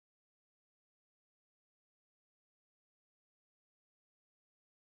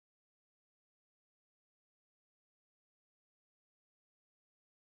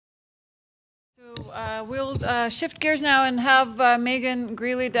So we'll shift gears now and have Megan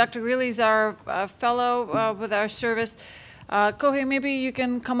Greally. Dr. Grealy's our fellow with our service. Kohei, maybe you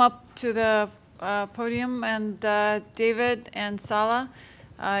can come up to the podium, and David and Sala.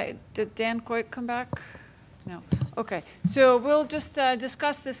 Did Dan quite come back? No. Okay. So we'll just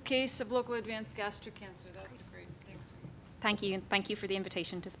discuss this case of local advanced gastric cancer. That would be great. Thanks. Thank you, and thank you for the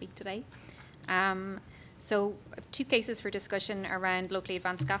invitation to speak today. So two cases for discussion around locally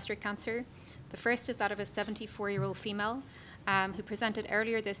advanced gastric cancer. The first is that of a 74-year-old female who presented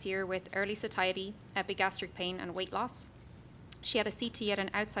earlier this year with early satiety, epigastric pain, and weight loss. She had a CT at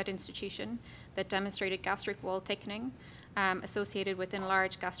an outside institution that demonstrated gastric wall thickening associated with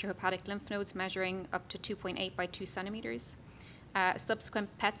enlarged gastrohepatic lymph nodes measuring up to 2.8 by 2 centimeters. A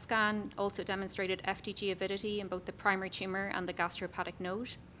subsequent PET scan also demonstrated FDG avidity in both the primary tumor and the gastrohepatic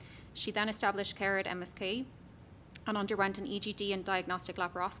node. She then established care at MSK and underwent an EGD and diagnostic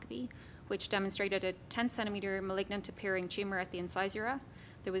laparoscopy, which demonstrated a 10-centimeter malignant appearing tumor at the incisura.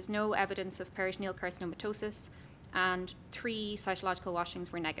 There was no evidence of peritoneal carcinomatosis, and 3 cytological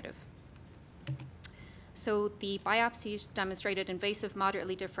washings were negative. So the biopsies demonstrated invasive,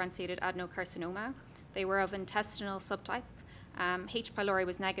 moderately differentiated adenocarcinoma. They were of intestinal subtype. H. pylori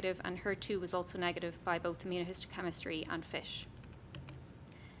was negative, and HER2 was also negative by both immunohistochemistry and FISH.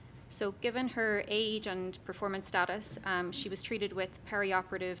 So given her age and performance status, she was treated with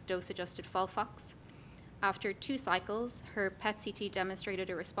perioperative dose-adjusted FOLFOX. After 2 cycles, her PET-CT demonstrated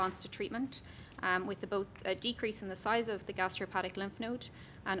a response to treatment with both a decrease in the size of the gastrohepatic lymph node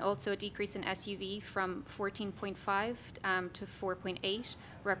and also a decrease in SUV from 14.5 to 4.8,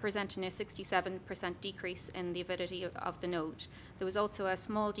 representing a 67% decrease in the avidity of the node. There was also a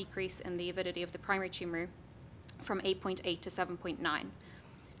small decrease in the avidity of the primary tumor from 8.8 to 7.9.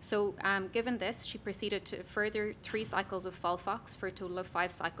 So given this, she proceeded to further 3 cycles of FOLFOX for a total of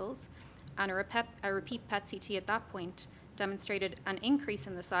 5 cycles, and a repeat PET-CT at that point demonstrated an increase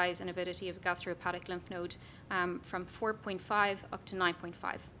in the size and avidity of gastrohepatic lymph node from 4.5 up to 9.5.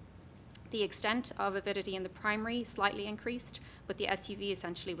 The extent of avidity in the primary slightly increased, but the SUV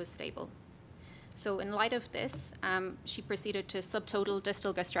essentially was stable. So in light of this, she proceeded to subtotal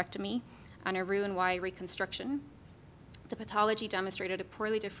distal gastrectomy and a Roux-en-Y reconstruction. The pathology demonstrated a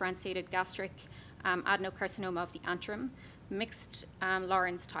poorly differentiated gastric adenocarcinoma of the antrum, mixed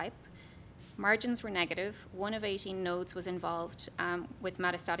Lawrence type. Margins were negative. 1 of 18 nodes was involved with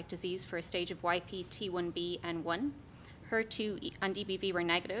metastatic disease for a stage of YP T1b and 1. HER2 and EBV were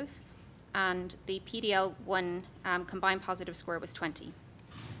negative, and the PDL1 combined positive score was 20.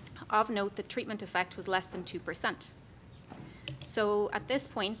 Of note, the treatment effect was less than 2%. So at this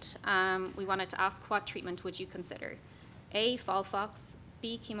point, we wanted to ask, what treatment would you consider? A, FOLFOX,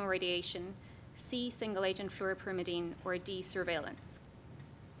 B, chemoradiation, C, single-agent fluoropyrimidine, or D, surveillance?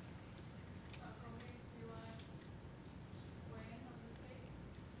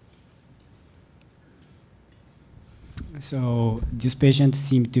 So this patient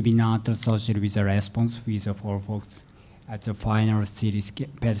seemed to be not associated with a response with the FOLFOX at the final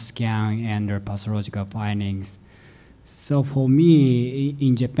PET scan and the pathological findings. So for me,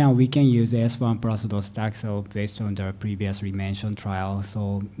 in Japan, we can use S1 plus docetaxel based on the previously mentioned trial.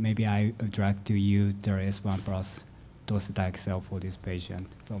 So maybe I would like to use the S1 plus docetaxel for this patient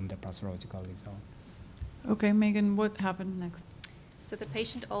from the pathological result. Okay, Megan, what happened next? So the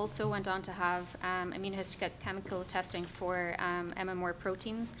patient also went on to have immunohistochemical testing for MMR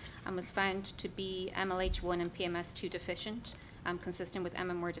proteins and was found to be MLH1 and PMS2 deficient, consistent with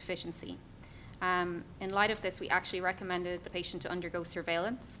MMR deficiency. In light of this, we actually recommended the patient to undergo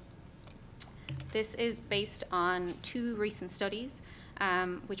surveillance. This is based on 2 recent studies,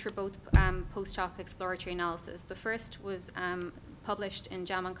 which were both post-hoc exploratory analysis. The first was published in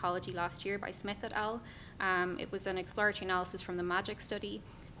JAMA Oncology last year by Smith et al. It was an exploratory analysis from the MAGIC study,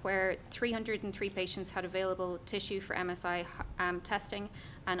 where 303 patients had available tissue for MSI testing,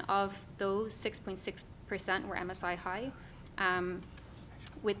 and of those, 6.6% were MSI high.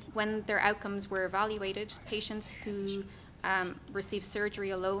 When their outcomes were evaluated, patients who received surgery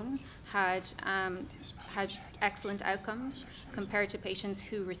alone had excellent outcomes compared to patients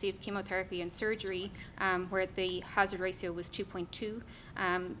who received chemotherapy and surgery, where the hazard ratio was 2.2.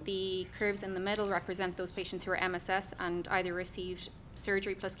 The curves in the middle represent those patients who are MSS and either received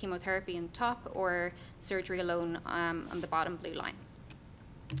surgery plus chemotherapy on top or surgery alone on the bottom blue line.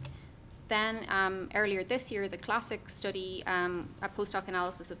 Then earlier this year, the classic study, a post-hoc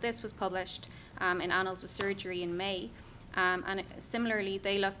analysis of this was published in Annals of Surgery in May. And similarly,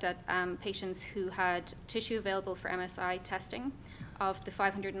 they looked at patients who had tissue available for MSI testing. Of the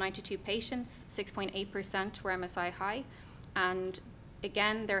 592 patients, 6.8% were MSI high, and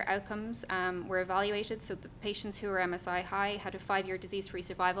again, their outcomes were evaluated. So the patients who were MSI high had a 5-year disease-free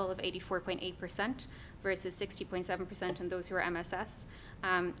survival of 84.8% versus 60.7% in those who were MSS.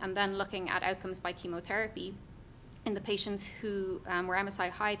 And then looking at outcomes by chemotherapy, in the patients who were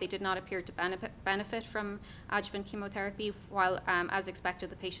MSI high, they did not appear to benefit from adjuvant chemotherapy, while, as expected,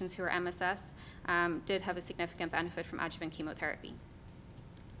 the patients who were MSS did have a significant benefit from adjuvant chemotherapy.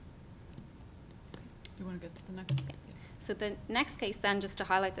 You want to get to the next? So the next case then, just to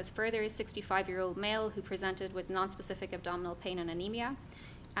highlight this further, is 65-year-old male who presented with nonspecific abdominal pain and anemia.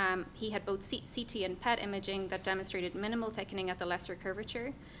 He had both CT and PET imaging that demonstrated minimal thickening at the lesser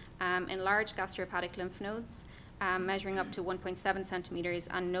curvature, enlarged gastrohepatic lymph nodes, measuring up to 1.7 centimeters,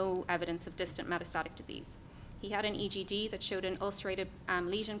 and no evidence of distant metastatic disease. He had an EGD that showed an ulcerated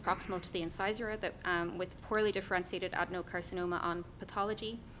lesion proximal to the incisura that, with poorly differentiated adenocarcinoma on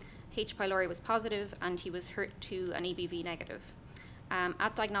pathology. H. pylori was positive, and he was HER2 and EBV negative.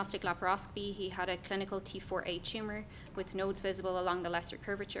 At diagnostic laparoscopy, he had a clinical T4A tumor with nodes visible along the lesser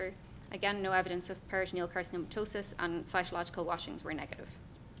curvature. Again, no evidence of peritoneal carcinomatosis, and cytological washings were negative.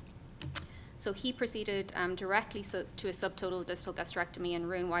 So he proceeded directly to a subtotal distal gastrectomy and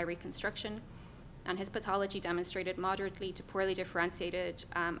Roux-en-Y reconstruction, and his pathology demonstrated moderately to poorly differentiated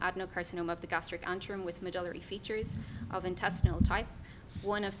adenocarcinoma of the gastric antrum with medullary features of intestinal type.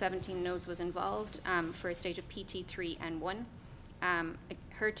 1 of 17 nodes was involved for a stage of PT3N1.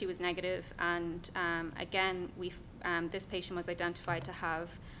 HER2 was negative, and again, this patient was identified to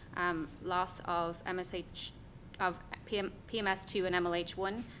have loss of PMS2 and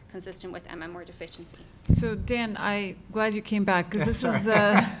MLH1, consistent with MMR deficiency. So Dan, I'm glad you came back, because this was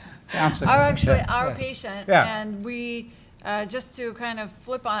our patient, and we, just to kind of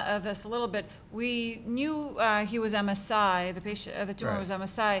flip on this a little bit, we knew he was MSI, the patient, the tumor was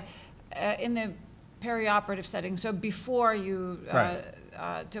MSI, in the perioperative setting, so before you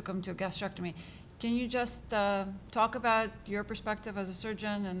took him to a gastrectomy. Can you just talk about your perspective as a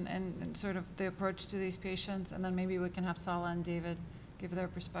surgeon and sort of the approach to these patients, and then maybe we can have Sala and David give their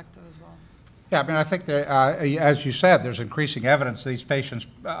perspective as well. Yeah, I mean, I think there, as you said, there's increasing evidence these patients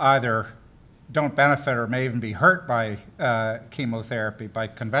either don't benefit or may even be hurt by chemotherapy, by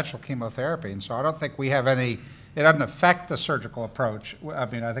conventional chemotherapy, and so I don't think we have any, it doesn't affect the surgical approach. I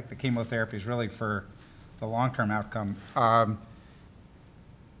mean, I think the chemotherapy is really for the long-term outcome.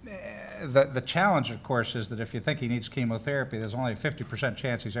 The challenge, of course, is that if you think he needs chemotherapy, there's only a 50%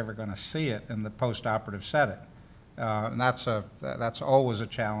 chance he's ever going to see it in the post-operative setting. And that's always a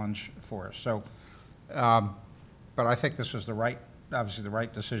challenge for us. So, but I think this was obviously the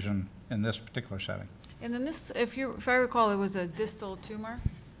right decision in this particular setting. And then this, if I recall, it was a distal tumor?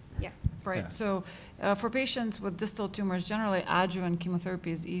 Yeah. Right, Yeah. So for patients with distal tumors, generally adjuvant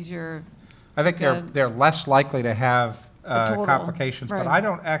chemotherapy is easier. I think they're less likely to have complications, right. but I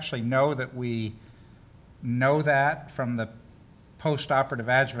don't actually know that we know that from the post-operative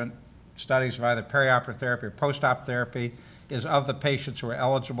adjuvant studies of either perioperative therapy or post-op therapy. Is of the patients who are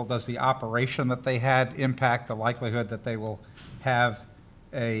eligible, does the operation that they had impact the likelihood that they will have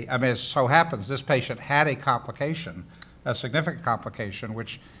I mean, it so happens this patient had a complication, a significant complication,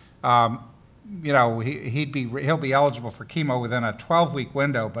 which, you know, he'll be eligible for chemo within a 12-week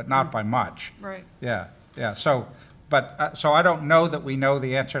window, but not by much. Right. Yeah, yeah. So, but so I don't know that we know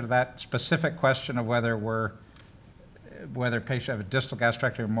the answer to that specific question of whether patients have a distal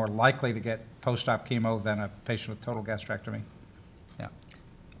gastrectomy are more likely to get post-op chemo than a patient with total gastrectomy. Yeah.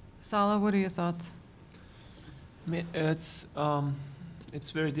 Sala, what are your thoughts? I mean,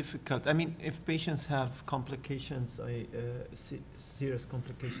 it's very difficult. I mean, if patients have complications, serious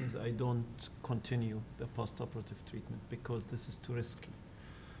complications, I don't continue the post-operative treatment because this is too risky,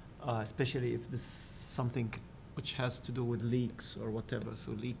 especially if this is something which has to do with leaks or whatever.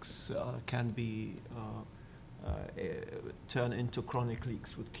 So leaks can be turn into chronic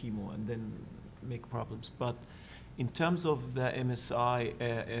leaks with chemo and then make problems. But in terms of the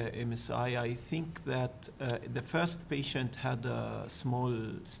MSI, I think that the first patient had a small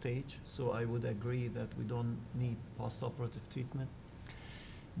stage, so I would agree that we don't need post-operative treatment.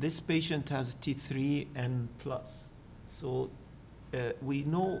 This patient has T3N+, so we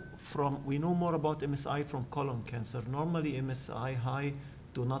know more about MSI from colon cancer. Normally, MSI high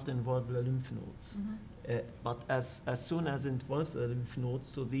do not involve the lymph nodes. Mm-hmm. But as soon as it involves the lymph nodes,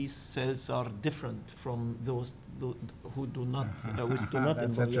 so these cells are different from those who do not, which do not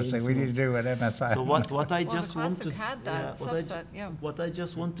That's involve interesting. lymph We need to nodes. do an MSI. So what I just want to What I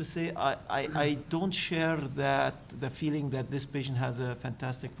just want to say, I don't share the feeling that this patient has a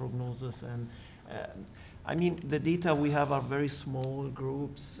fantastic prognosis I mean, the data we have are very small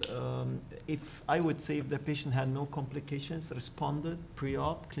groups. I would say if the patient had no complications, responded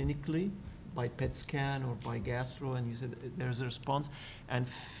pre-op clinically by PET scan or by gastro, and you said there's a response, and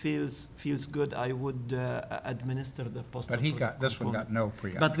feels good, I would administer the post. But this one got no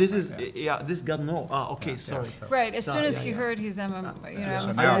pre-op. But this is, this got no, okay, sorry. Right, as soon as he heard he's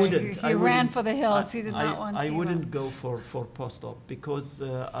MSI, he ran for the hills, he did not want I chemo. wouldn't go for post-op because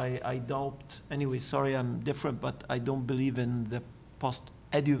I doubt, anyway, sorry I'm different, but I don't believe in the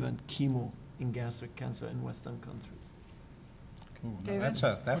post-adjuvant chemo in gastric cancer in Western countries. Ooh, no, David?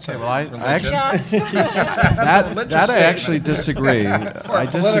 that's Okay, a well, I religious- actually, that's a religious that I statement. actually disagree. Or I a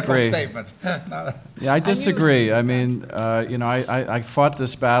political disagree. statement. Not a- Yeah, I disagree. I mean, you know, I fought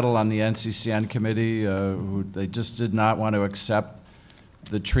this battle on the NCCN committee, who they just did not want to accept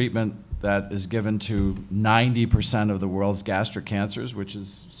the treatment that is given to 90% of the world's gastric cancers, which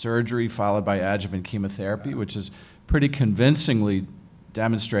is surgery followed by adjuvant chemotherapy, which is pretty convincingly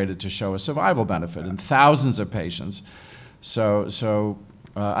demonstrated to show a survival benefit in thousands of patients. So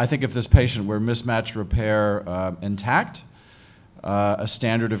I think if this patient were mismatched repair intact, a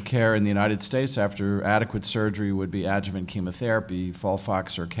standard of care in the United States after adequate surgery would be adjuvant chemotherapy,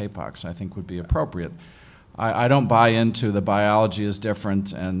 FOLFOX or CAPOX, I think would be appropriate. I don't buy into the biology is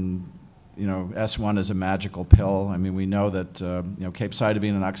different and, you know, S1 is a magical pill. I mean, we know that, you know,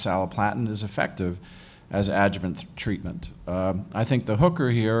 capecitabine and oxaliplatin is effective as adjuvant treatment. I think the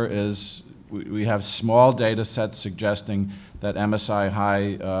hooker here is we have small data sets suggesting that MSI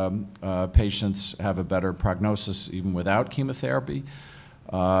high patients have a better prognosis even without chemotherapy.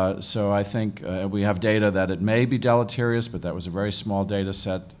 So I think we have data that it may be deleterious, but that was a very small data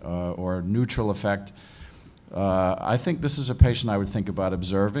set or neutral effect. I think this is a patient I would think about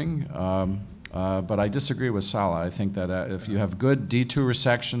observing, but I disagree with Salah. I think that if you have good D2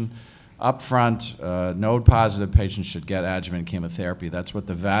 resection, upfront, node-positive patients should get adjuvant chemotherapy. That's what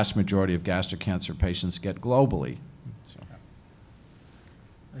the vast majority of gastric cancer patients get globally. So.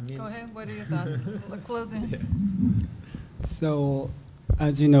 Go ahead, what are your thoughts? Closing. So,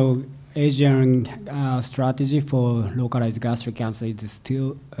 as you know, Asian strategy for localized gastric cancer is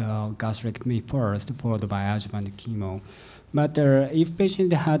still gastrectomy first, followed by adjuvant chemo. But if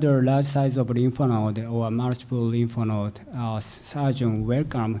patient had a large size of lymph node or multiple lymph node, surgeon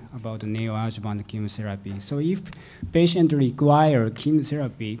welcome about neoadjuvant chemotherapy. So if patient require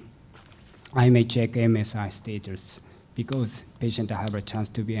chemotherapy, I may check MSI status because patient have a chance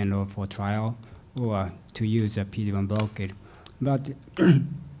to be enrolled for trial or to use a PD-1 blockade. But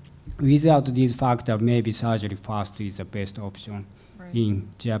without this factor, maybe surgery first is the best option in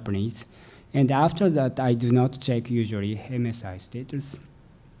Japanese. And after that, I do not check usually MSI status.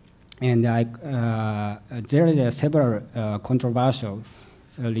 And there is several controversial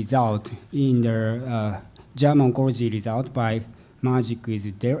results in the German oncology result by MAGIC is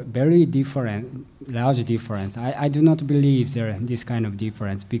very different, large difference. I do not believe there this kind of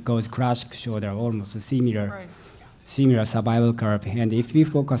difference because CRASH showed almost a similar survival curve. And if we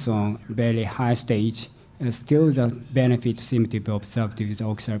focus on very high stage, still the benefit seems to be observed with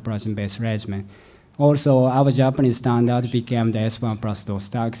oxaliplatin-based regimen. Also, our Japanese standard became the S1 plus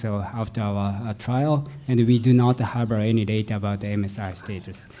docetaxel after our trial, and we do not have any data about the MSI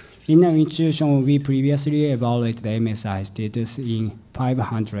status. In our institution, we previously evaluated the MSI status in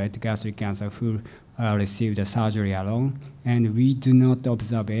 500 gastric cancer who received the surgery alone, and we do not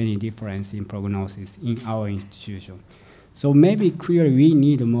observe any difference in prognosis in our institution. So maybe clearly we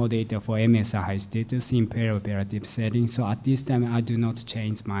need more data for MSI status in perioperative setting. So at this time, I do not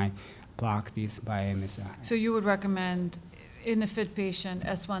change my practice by MSI. So you would recommend in a fit patient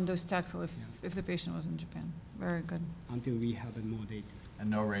S1 docetaxel if the patient was in Japan? Very good. Until we have more data. And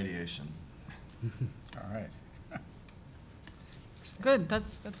no radiation. All right. Good,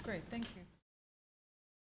 that's great, thank you.